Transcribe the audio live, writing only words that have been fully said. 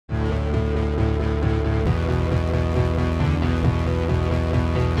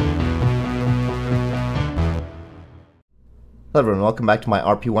Hello everyone, welcome back to my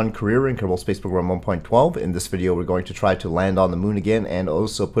RP-1 career in Kerbal Space Program 1.12. In this video we're going to try to land on the moon again and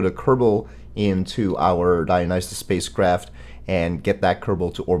also put a Kerbal into our Dionysus spacecraft and get that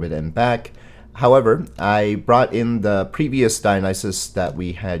Kerbal to orbit and back. However, I brought in the previous Dionysus that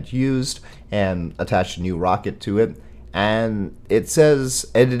we had used and attached a new rocket to it, and it says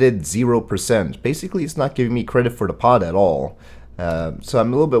edited 0%. Basically it's not giving me credit for the pod at all. So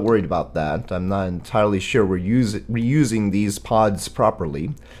I'm a little bit worried about that. I'm not entirely sure we're reusing these pods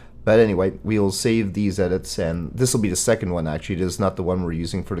properly. But anyway, we'll save these edits, and this will be the second one actually. It is not the one we're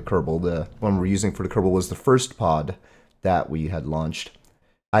using for the Kerbal. The one we're using for the Kerbal was the first pod that we had launched.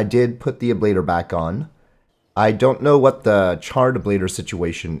 I did put the ablator back on. I don't know what the charred ablator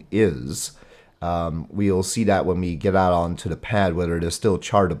situation is. We'll see that when we get out onto the pad, whether it is still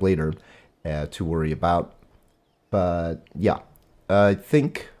charred ablator to worry about. But yeah. I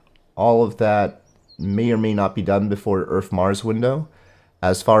think all of that may or may not be done before Earth-Mars window.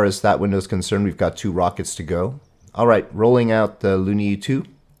 As far as that window is concerned, we've got 2 rockets to go. Alright, rolling out the Looney 2,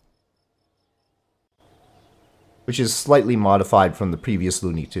 which is slightly modified from the previous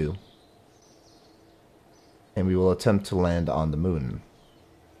Looney 2. And we will attempt to land on the moon.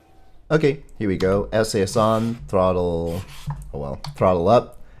 Okay, here we go. SAS on, throttle, throttle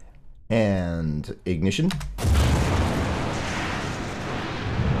up, and ignition.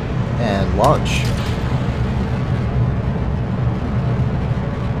 And launch.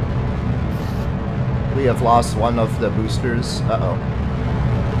 We have lost one of the boosters. Uh-oh.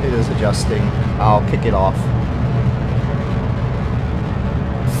 It is adjusting. I'll kick it off.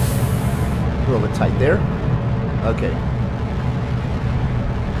 A little bit tight there. Okay.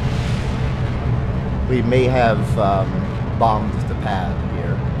 We may have bombed the pad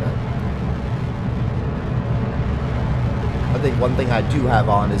here. I think one thing I do have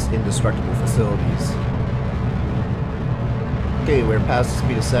on is indestructible facilities. Okay, we're past the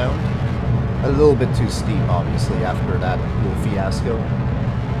speed of sound. A little bit too steep, obviously, after that little fiasco.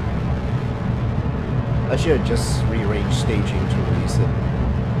 I should have just rearranged staging to release it.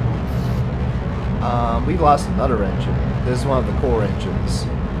 We've lost another engine. This is one of the core engines.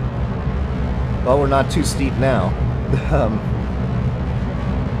 Well, we're not too steep now.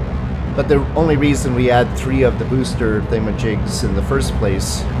 But the only reason we had 3 of the booster thingamajigs in the first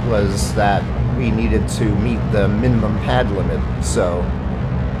place was that we needed to meet the minimum pad limit, so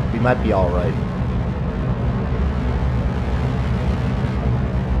we might be alright.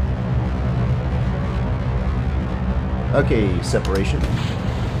 Okay, separation.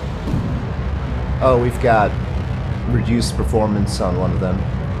 Oh, we've got reduced performance on one of them.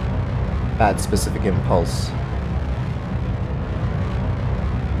 Bad specific impulse.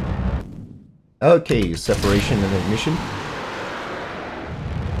 Okay, separation and ignition.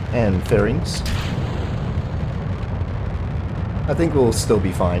 And fairings. I think we'll still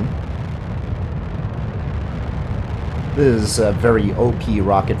be fine. This is a very OP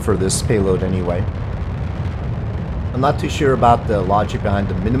rocket for this payload anyway. I'm not too sure about the logic behind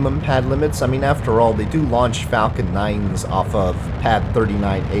the minimum pad limits. I mean, after all, they do launch Falcon 9s off of pad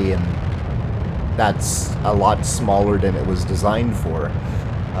 39A, and that's a lot smaller than it was designed for.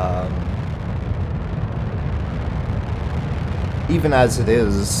 Even as it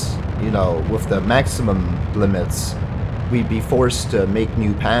is, you know, with the maximum limits, we'd be forced to make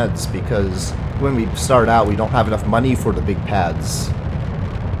new pads because when we start out, we don't have enough money for the big pads.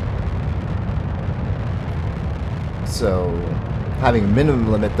 So, having a minimum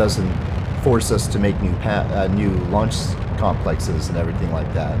limit doesn't force us to make new launch complexes and everything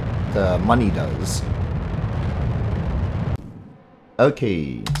like that. The money does.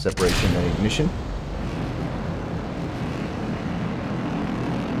 Okay, separation and ignition.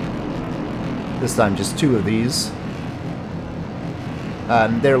 This time just 2 of these.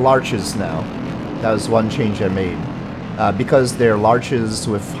 They're larches now. That was one change I made. Because they're larches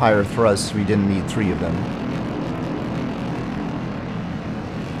with higher thrust, we didn't need 3 of them.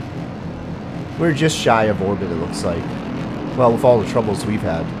 We're just shy of orbit, it looks like. Well, with all the troubles we've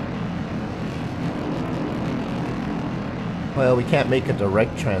had. Well, we can't make a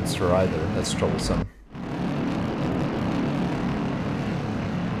direct transfer either. That's troublesome.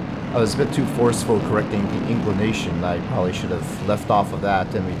 I was a bit too forceful correcting the inclination. I probably should have left off of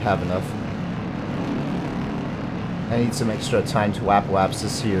that and we'd have enough. I need some extra time to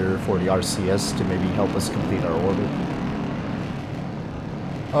apoapsis here for the RCS to maybe help us complete our orbit.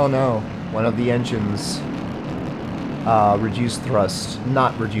 Oh no, one of the engines reduced thrust,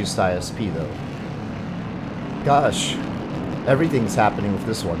 not reduced ISP though. Gosh, everything's happening with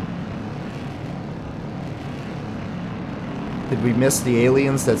this one. Did we miss the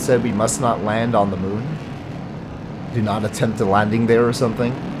aliens that said we must not land on the moon? Do not attempt a landing there or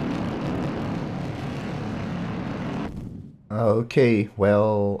something. Okay,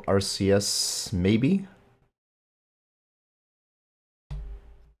 well, RCS maybe?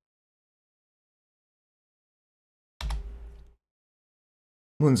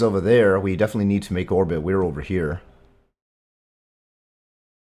 Moon's over there. We definitely need to make orbit. We're over here.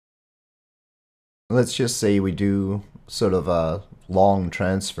 Let's just say we do sort of a long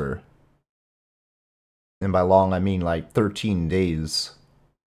transfer. And by long, I mean like 13 days.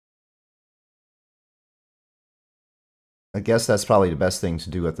 I guess that's probably the best thing to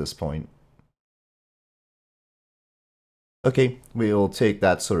do at this point. Okay, we'll take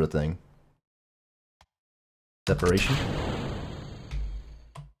that sort of thing. Separation.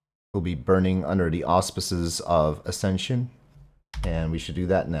 We'll be burning under the auspices of Ascension, and we should do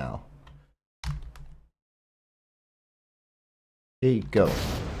that now. There you go.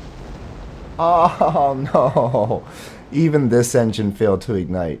 Oh no! Even this engine failed to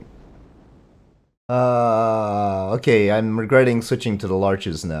ignite. Okay, I'm regretting switching to the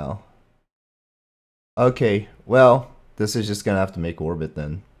Larches now. Okay, well, this is just gonna have to make orbit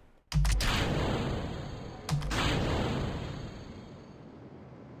then.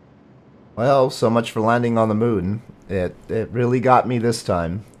 Well, so much for landing on the moon. It really got me this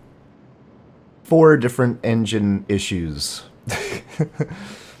time. 4 different engine issues.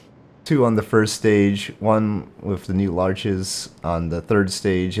 2 on the first stage, 1 with the new Larches on the 3rd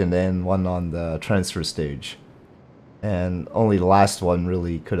stage, and then 1 on the transfer stage. And only the last one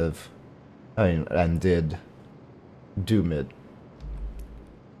really could have, and did doom it.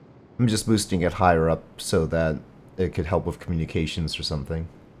 I'm just boosting it higher up so that it could help with communications or something.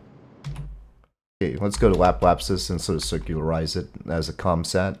 Okay, let's go to WAP-WAPSys and sort of circularize it as a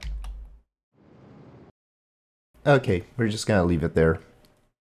ComSat. Okay, we're just gonna leave it there.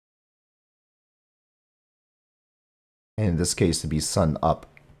 In this case, to be sun up.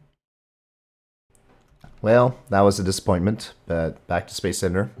 Well, that was a disappointment, but back to Space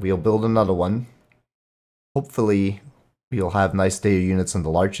Center. We'll build another one. Hopefully, we'll have nice data units on the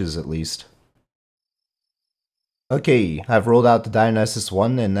Larches at least. Okay, I've rolled out the Dionysus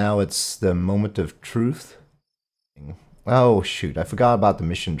 1, and now it's the moment of truth. Oh shoot, I forgot about the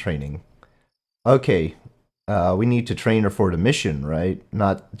mission training. Okay, we need to train her for the mission, right?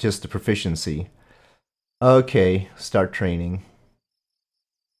 Not just the proficiency. Okay, start training.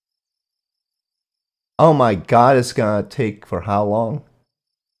 Oh my god, it's gonna take for how long?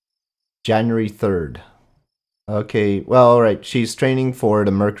 January 3rd. Okay, well, alright, she's training for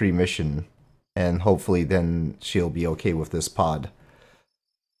the Mercury mission. And hopefully then she'll be okay with this pod.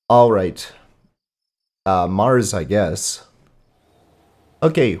 Alright. Mars, I guess.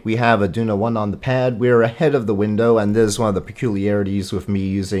 Okay, we have a Duna 1 on the pad. We're ahead of the window, and this is one of the peculiarities with me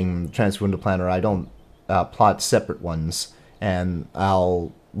using Transfer Window Planner. I don't plot separate ones, and I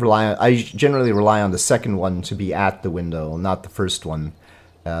generally rely on the second one to be at the window, not the first one.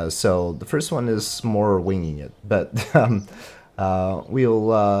 So the first one is more winging it, but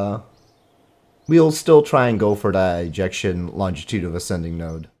we'll still try and go for the ejection longitude of ascending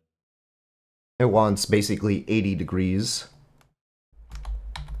node. It wants basically 80 degrees.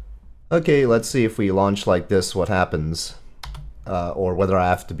 Okay, let's see if we launch like this, what happens. Or whether I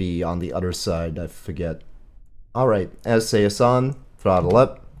have to be on the other side, I forget. Alright, SAS on, throttle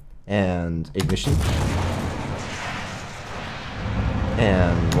up, and ignition.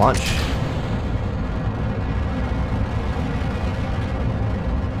 And launch.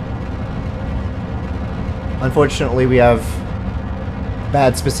 Unfortunately, we have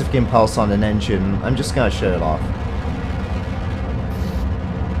bad specific impulse on an engine. I'm just gonna shut it off.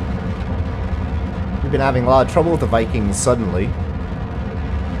 We've been having a lot of trouble with the Vikings suddenly.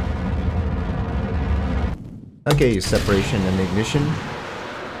 Okay, separation and ignition.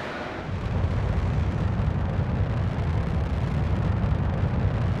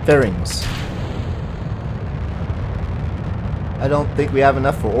 Fairings. I don't think we have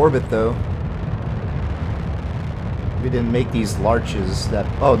enough for orbit though. We didn't make these Larches that...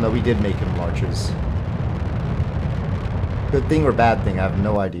 Oh no, we did make them Larches. Good thing or bad thing, I have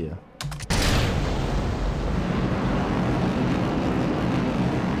no idea.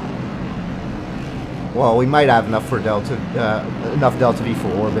 Well, we might have enough for enough Delta V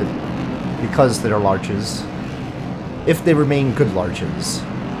for orbit because they're Larches. If they remain good Larches.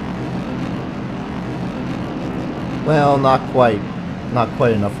 Well, not quite. Not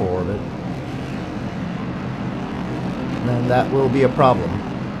quite enough for orbit. Then that will be a problem.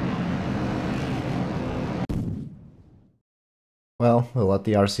 Well, we'll let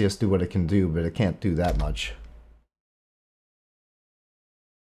the RCS do what it can do, but it can't do that much.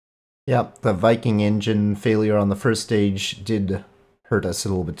 Yep, the Viking engine failure on the first stage did hurt us a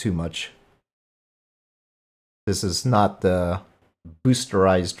little bit too much. This is not the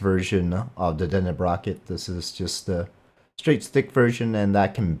boosterized version of the Deneb rocket. This is just the straight stick version, and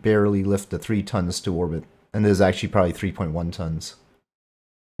that can barely lift the 3 tons to orbit. And this is actually probably 3.1 tons.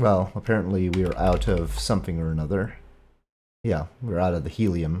 Well, apparently we are out of something or another. Yeah, we're out of the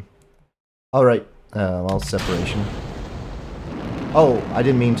helium. Alright, well, separation. Oh, I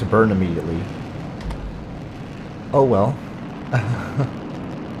didn't mean to burn immediately. Oh well.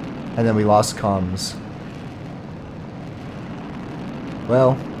 And then we lost comms.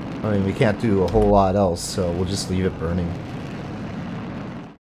 Well, I mean, we can't do a whole lot else, so we'll just leave it burning.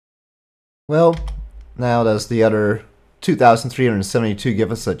 Well, now does the other 2,372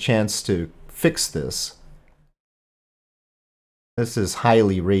 give us a chance to fix this? This is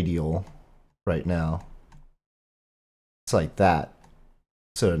highly radial right now. It's like that.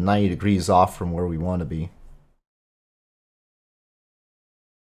 So 90 degrees off from where we want to be.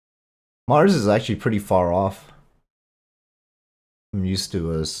 Mars is actually pretty far off. I'm used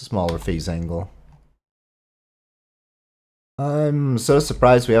to a smaller phase angle. I'm so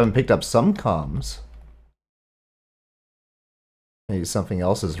surprised we haven't picked up some comms. Maybe something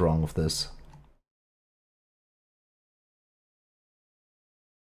else is wrong with this.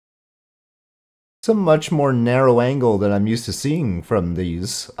 It's a much more narrow angle than I'm used to seeing from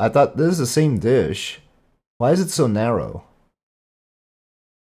these. I thought this is the same dish. Why is it so narrow?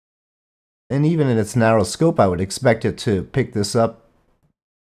 And even in its narrow scope, I would expect it to pick this up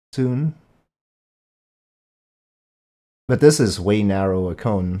soon. But this is way narrow a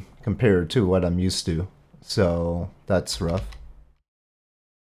cone compared to what I'm used to. So that's rough.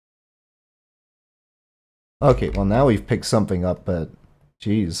 Okay, well now we've picked something up, but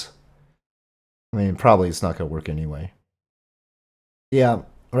geez. I mean, probably it's not going to work anyway. Yeah,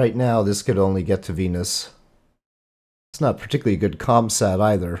 right now this could only get to Venus. It's not particularly good ComSat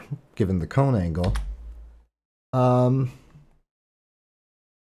either, given the cone angle. I'm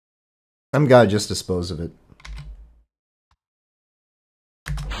gonna just dispose of it.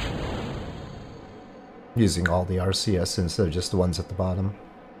 Using all the RCS instead of just the ones at the bottom.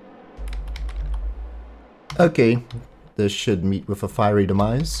 Okay, this should meet with a fiery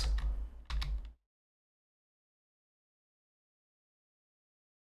demise.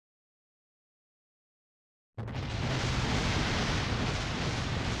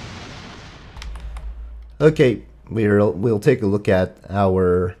 Okay, we'll take a look at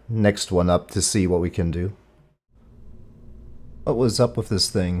our next one up to see what we can do. What was up with this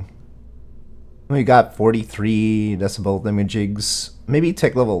thing? We got 43 decibel imajigs. Maybe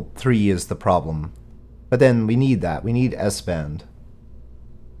tech level 3 is the problem. But then we need that. We need S-band.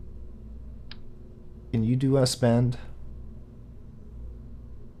 Can you do S-band?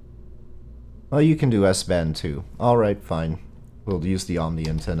 Oh, you can do S-band too. Alright, fine. We'll use the Omni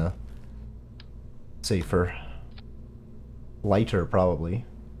antenna. Safer. Lighter, probably.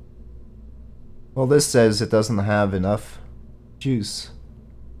 Well, this says it doesn't have enough juice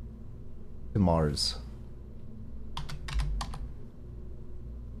to Mars.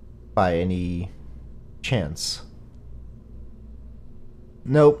 By any chance.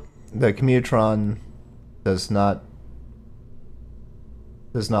 Nope. The commutron does not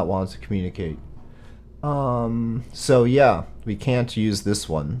want to communicate. So yeah, we can't use this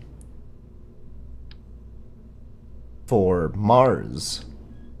one for Mars.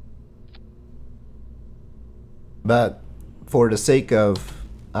 But for the sake of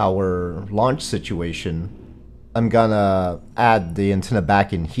our launch situation, I'm gonna add the antenna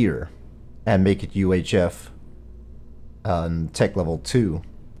back in here and make it UHF on tech level 2.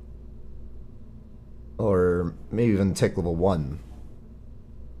 Or maybe even tech level 1.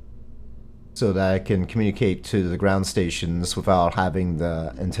 So that I can communicate to the ground stations without having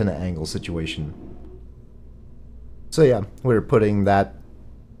the antenna angle situation. So yeah, we're putting that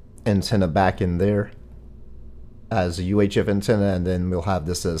antenna back in there as a UHF antenna, and then we'll have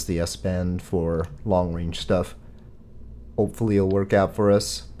this as the S-band for long-range stuff. Hopefully it'll work out for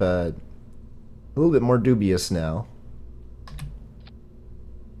us, but a little bit more dubious now.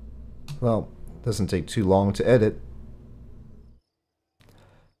 Well, doesn't take too long to edit.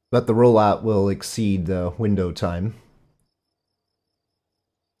 But the rollout will exceed the window time.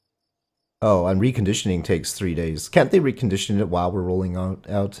 Oh, and reconditioning takes 3 days. Can't they recondition it while we're rolling out?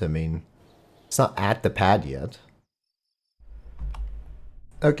 I mean, it's not at the pad yet.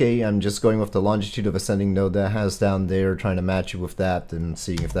 Okay, I'm just going with the longitude of ascending node that has down there, trying to match it with that and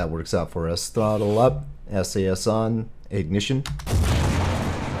seeing if that works out for us. Throttle up, SAS on, ignition.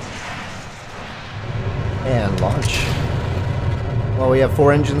 And launch. Well, we have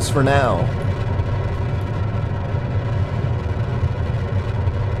 4 engines for now.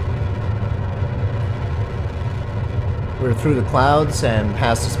 We're through the clouds and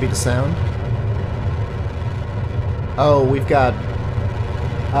past the speed of sound. Oh, we've got,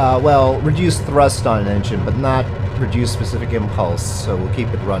 well, reduced thrust on an engine, but not reduced specific impulse, so we'll keep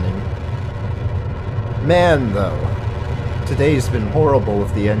it running. Man, though, today's been horrible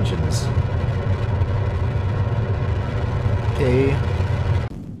with the engines. Okay,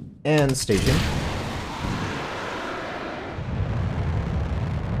 and staging.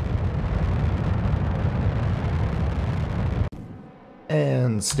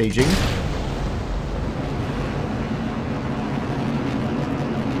 And staging.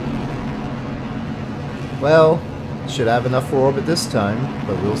 Well, should have enough for orbit this time,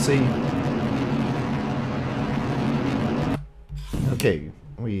 but we'll see. Okay,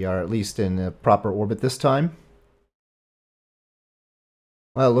 we are at least in a proper orbit this time.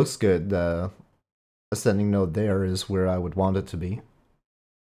 Well, it looks good. The ascending node there is where I would want it to be.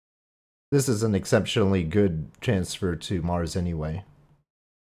 This is an exceptionally good transfer to Mars anyway.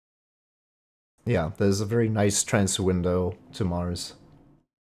 Yeah, there's a very nice transfer window to Mars.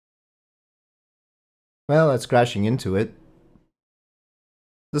 Well, that's crashing into it.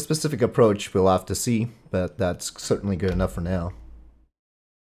 The specific approach we'll have to see, but that's certainly good enough for now.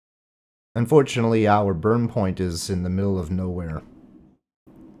 Unfortunately, our burn point is in the middle of nowhere.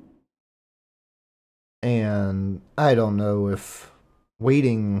 And I don't know if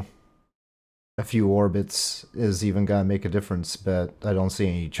waiting a few orbits is even gonna make a difference, but I don't see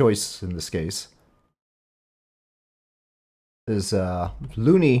any choice in this case. There's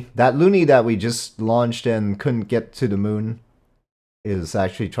Looney, that Looney that we just launched and couldn't get to the moon is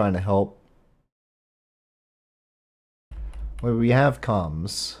actually trying to help. Well, we have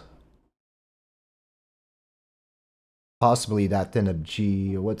comms. Possibly that Deneb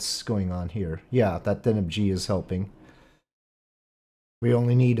G. What's going on here? Yeah, that Deneb G is helping. We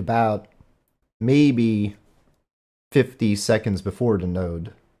only need about maybe 50 seconds before the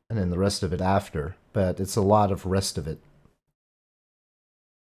node, and then the rest of it after. But it's a lot of rest of it.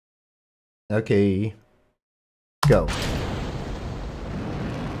 Okay, go.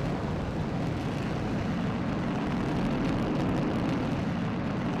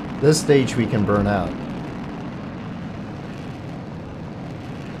 This stage we can burn out.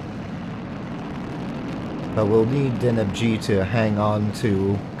 But we'll need Deneb G to hang on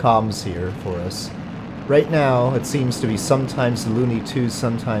to comms here for us. Right now, it seems to be sometimes the Looney 2,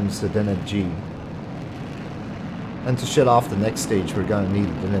 sometimes the Deneb G. And to shut off the next stage, we're gonna need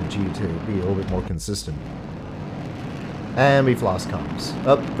the Deneb G to be a little bit more consistent. And we've lost comms.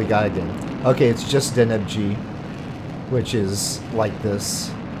 Oh, we got it again. Okay, it's just Deneb G, which is like this,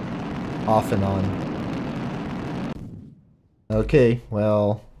 off and on. Okay,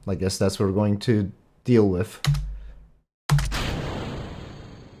 well, I guess that's what we're going to deal with.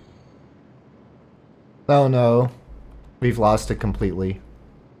 Oh no, we've lost it completely.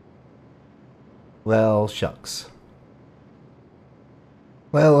 Well, shucks.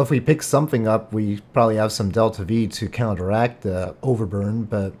 Well, if we pick something up, we probably have some Delta V to counteract the overburn,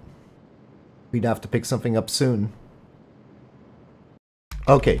 but we'd have to pick something up soon.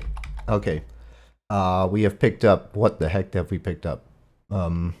 Okay, okay. We have picked up, what the heck have we picked up?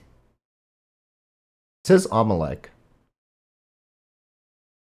 It says Amalek.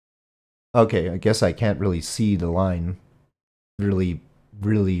 Okay, I guess I can't really see the line. Really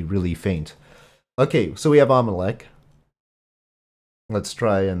faint. Okay, so we have Amalek. Let's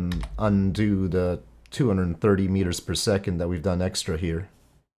try and undo the 230 meters per second that we've done extra here.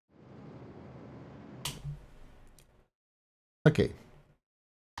 Okay.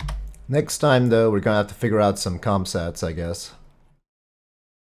 Next time, though, we're gonna have to figure out some comsats, I guess.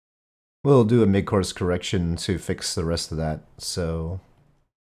 We'll do a mid-course correction to fix the rest of that, so...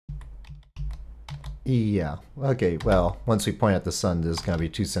 yeah, okay, well, once we point at the sun, this is gonna be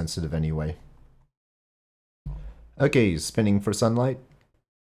too sensitive anyway. Okay, spinning for sunlight.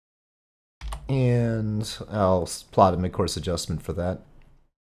 And I'll plot a mid-course adjustment for that.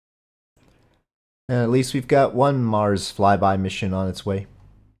 And at least we've got one Mars flyby mission on its way.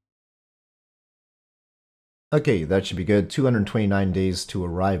 Okay, that should be good. 229 days to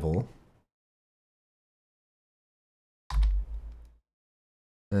arrival.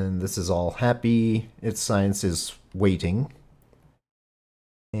 And this is all happy. Its science is waiting.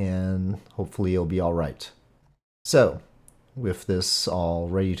 And hopefully it'll be alright. So, with this all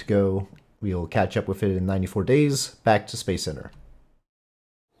ready to go, we'll catch up with it in 94 days, back to Space Center.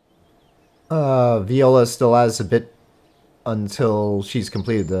 Viola still has a bit until she's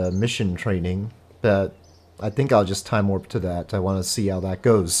completed the mission training, but I think I'll just time warp to that. I want to see how that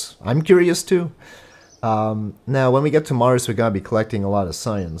goes. I'm curious too. Now, when we get to Mars, we're going to be collecting a lot of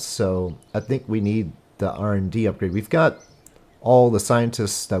science, so I think we need the R&D upgrade. We've got all the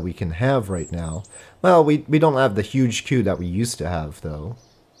scientists that we can have right now. Well, we don't have the huge queue that we used to have, though.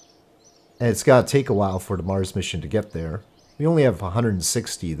 And it's got to take a while for the Mars mission to get there. We only have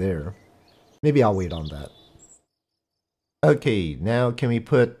 160 there. Maybe I'll wait on that. Okay, now can we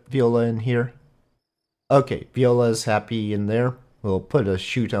put Viola in here? Okay, Viola's happy in there. We'll put a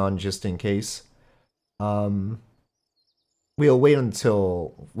chute on just in case. We'll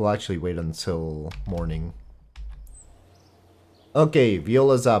actually wait until morning. Okay,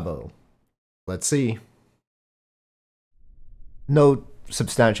 Viola Zabo. Let's see. No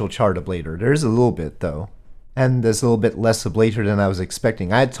substantial chart ablator. There's a little bit, though. And there's a little bit less ablator than I was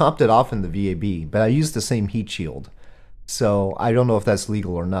expecting. I had topped it off in the VAB, but I used the same heat shield. So I don't know if that's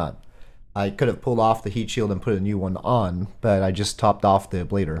legal or not. I could have pulled off the heat shield and put a new one on, but I just topped off the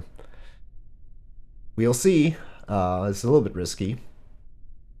ablator. We'll see. It's a little bit risky.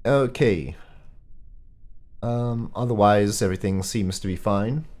 Okay. Otherwise, everything seems to be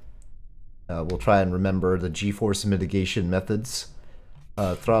fine. We'll try and remember the G-force mitigation methods.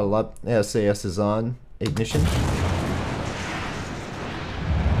 Throttle up. SAS is on. Ignition.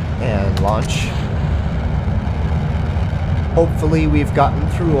 And launch. Hopefully we've gotten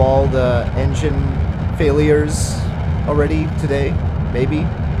through all the engine failures already today. Maybe.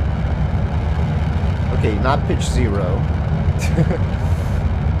 Okay, not pitch 0.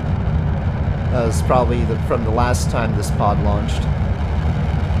 That was probably from the last time this pod launched.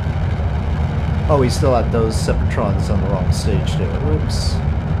 Oh, we still had those Separatrons on the wrong stage there. Whoops.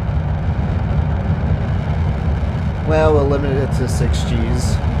 Well, we'll limit it to 6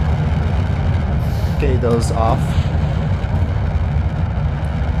 Gs. Okay, those off.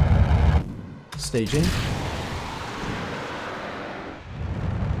 Staging.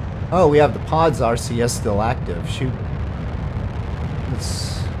 Oh, we have the pod's RCS still active. Shoot.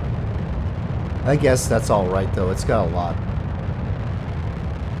 I guess that's alright though, it's got a lot.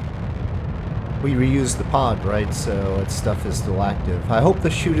 We reused the pod, right? So its stuff is still active. I hope the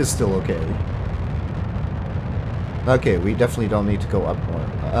chute is still okay. Okay, we definitely don't need to go up more.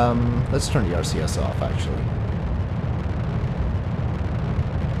 Let's turn the RCS off, actually.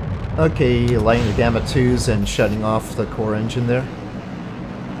 Okay, lighting the Gamma 2s and shutting off the core engine there.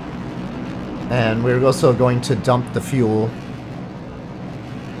 And we're also going to dump the fuel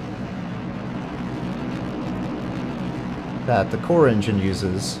that the core engine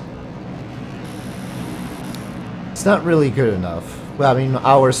uses. It's not really good enough. Well, I mean,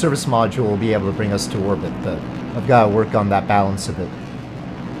 our service module will be able to bring us to orbit, but I've got to work on that balance a bit.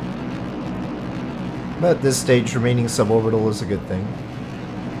 But at this stage, remaining suborbital is a good thing.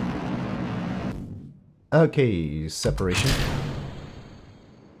 Okay, separation.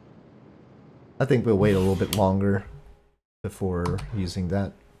 I think we'll wait a little bit longer before using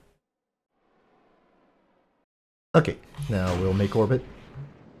that. Okay, now we'll make orbit.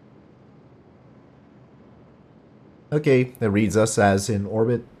 Okay, it reads us as in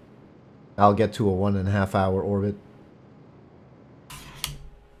orbit. I'll get to a 1.5 hour orbit.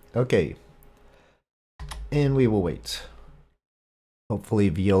 Okay. And we will wait. Hopefully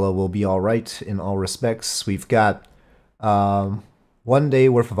Viola will be alright in all respects. We've got 1 day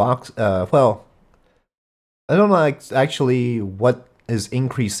worth of well, I don't know actually what is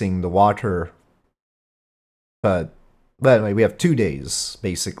increasing the water, but anyway, we have 2 days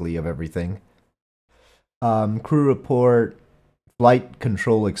basically of everything. Crew report, flight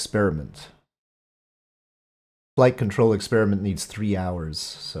control experiment. Flight control experiment needs 3 hours,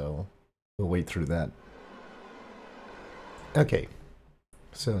 so we'll wait through that. Okay,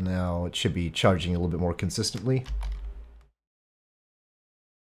 so now it should be charging a little bit more consistently.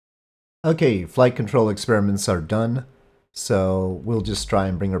 Okay, flight control experiments are done, so we'll just try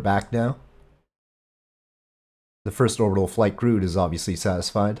and bring her back now. The first orbital flight crew is obviously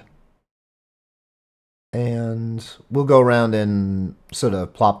satisfied. And we'll go around and sort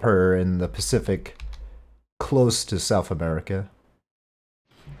of plop her in the Pacific close to South America.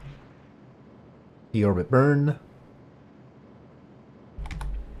 Deorbit burn.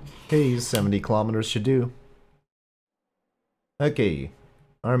 Okay, 70 kilometers should do. Okay,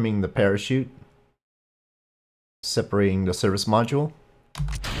 arming the parachute. Separating the service module.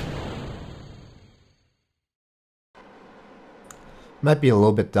 Might be a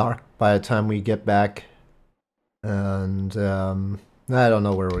little bit dark by the time we get back. And I don't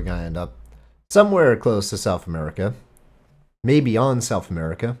know where we're gonna end up. Somewhere close to South America. Maybe on South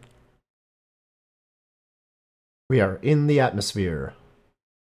America. We are in the atmosphere.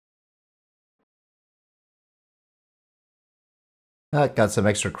 Got some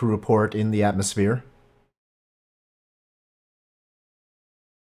extra crew report in the atmosphere.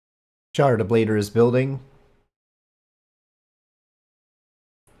 Charred ablator is building.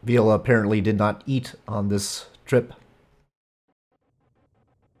 Viola apparently did not eat on this trip.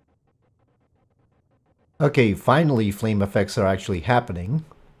 Okay, finally flame effects are actually happening.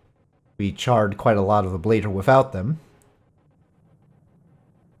 We charred quite a lot of ablator without them.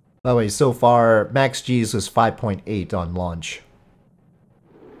 By the way, so far, max G's was 5.8 on launch.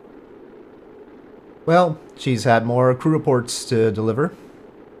 Well, she's had more crew reports to deliver.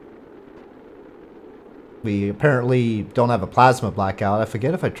 We apparently don't have a plasma blackout. I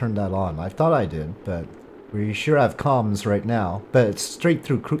forget if I turned that on. I thought I did, but we sure have comms right now. But it's straight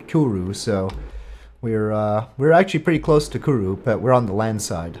through Kuru, so we're actually pretty close to Kuru, but we're on the land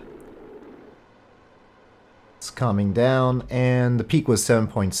side. It's calming down, and the peak was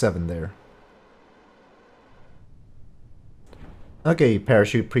 7.7 there. Okay,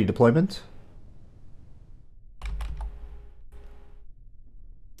 parachute pre-deployment.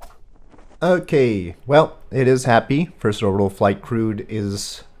 Okay, well, it is happy. First orbital flight crewed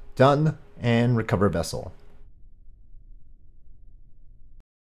is done, and recover vessel.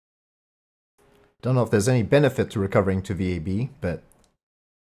 Don't know if there's any benefit to recovering to VAB, but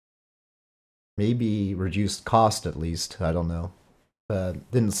maybe reduced cost at least, I don't know.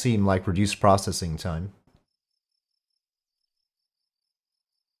 Didn't seem like reduced processing time.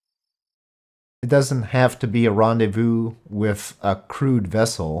 It doesn't have to be a rendezvous with a crewed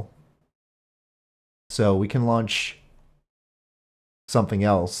vessel. So we can launch something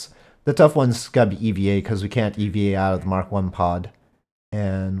else. The tough one's gotta be EVA because we can't EVA out of the Mark 1 pod.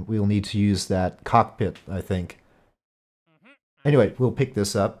 And we'll need to use that cockpit, I think. Anyway, we'll pick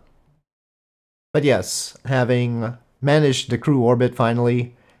this up. But yes, having managed the crew orbit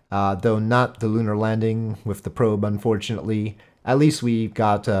finally, though not the lunar landing with the probe unfortunately, at least we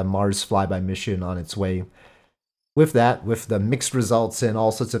got a Mars flyby mission on its way. With that, with the mixed results and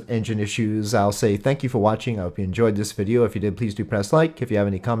all sorts of engine issues, I'll say thank you for watching. I hope you enjoyed this video. If you did, please do press like. If you have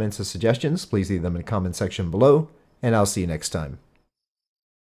any comments or suggestions, please leave them in the comment section below, and I'll see you next time.